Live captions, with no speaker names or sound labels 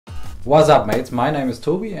What's up, mates? My name is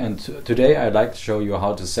Toby, and today I'd like to show you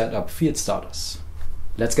how to set up Fieldstarters.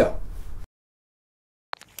 Let's go!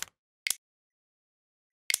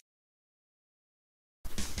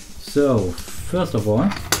 So, first of all,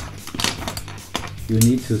 you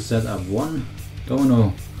need to set up one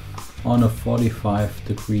domino on a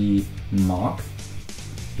 45-degree mark,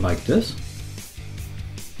 like this,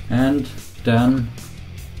 and then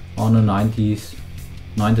on a 90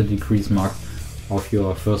 degrees mark of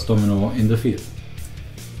your first domino in the field.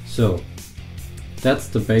 So that's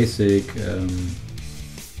the basic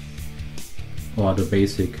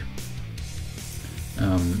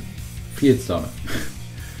field starter.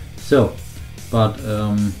 So, but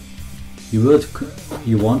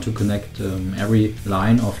you want to connect every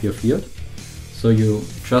line of your field, so you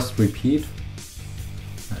just repeat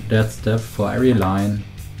that step for every line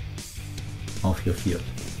of your field,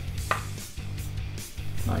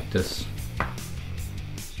 like this.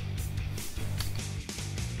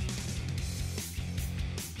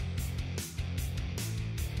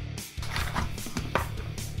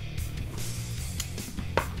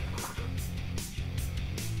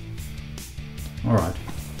 Alright,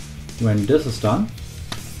 when this is done,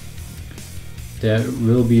 there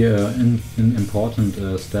will be an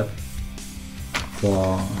important step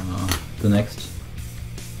for the next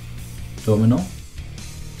domino.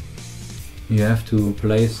 You have to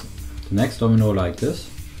place the next domino like this,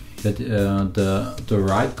 that the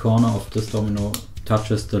right corner of this domino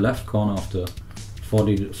touches the left corner of the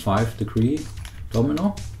 45-degree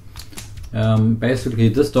domino. Basically,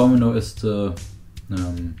 this domino is the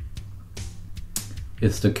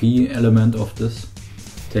key element of this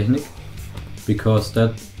technique, because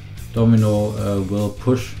that domino will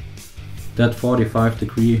push that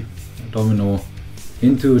 45-degree domino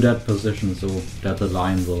into that position, so that the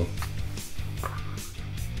line will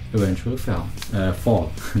eventually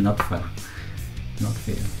fall, not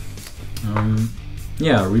fail.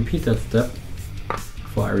 Yeah, repeat that step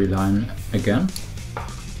for every line again.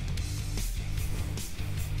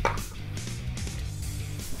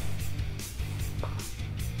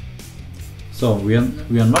 So we are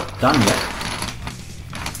not done yet.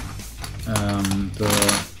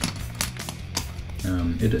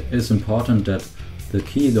 It is important that the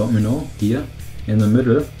key domino here in the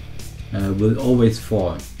middle will always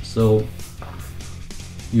fall. So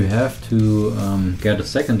you have to get a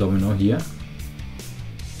second domino here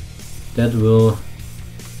that will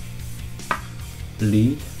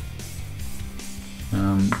lead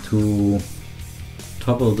to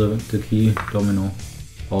topple the key domino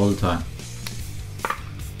all the time.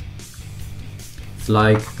 It's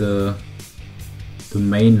like the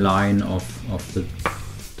main line of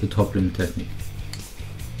the toppling technique.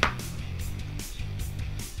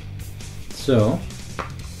 So,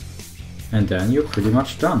 and then you're pretty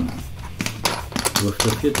much done with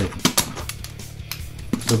the field technique.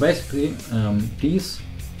 So basically, these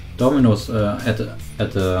dominoes at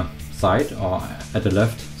the side, or at the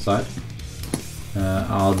left side,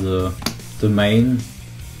 are the main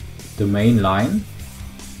line,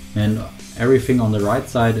 and everything on the right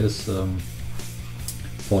side is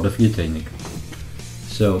for the field technique.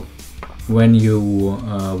 So when you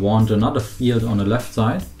want another field on the left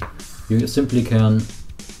side, you simply can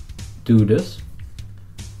do this,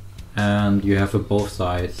 and you have a both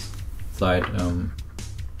side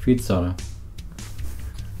field starter,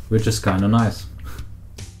 which is kind of nice.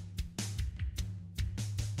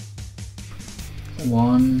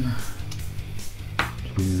 1,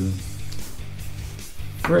 2,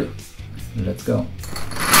 3. Let's go.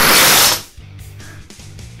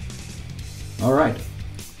 Alright.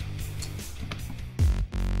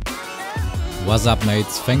 What's up,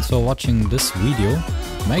 mates? Thanks for watching this video.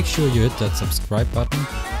 Make sure you hit that subscribe button,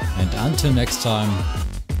 and until next time,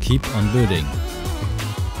 keep on building.